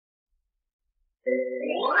Got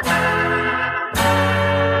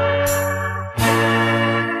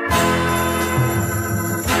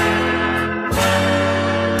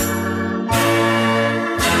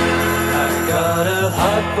a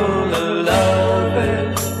heart full of love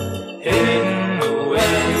and hidden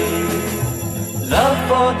away. Love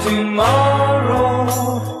for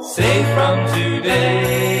tomorrow, safe from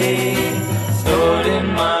today. Stored in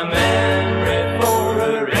my memory for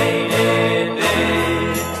a rainy day.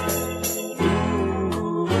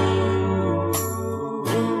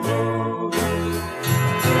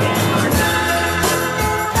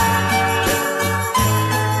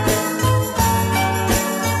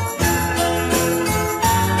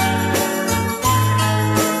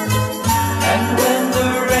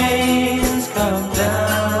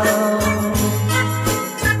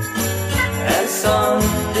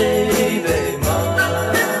 Someday they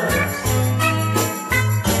must,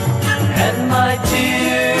 and my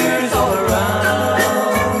tears all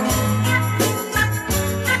around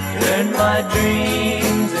turn my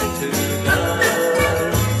dreams into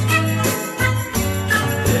dust.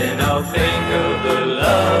 Then I'll think of the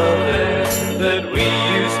loving that we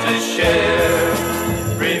used to share.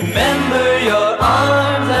 Remember your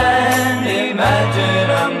arms and imagine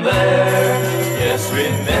I'm there. Yes,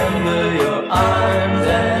 remember your arms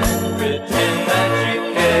and pretend that you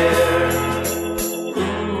care.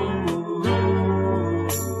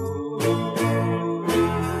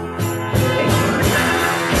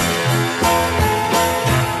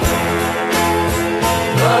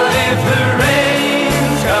 But if the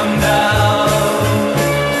rains come down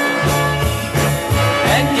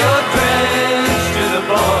and you're drenched to the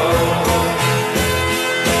bone,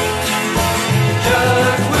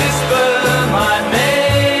 just whisper my name.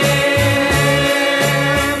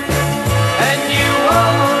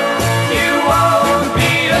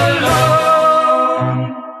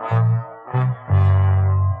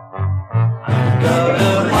 Got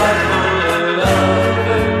a heart full of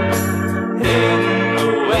lovers hidden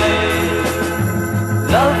away.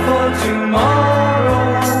 Love for tomorrow.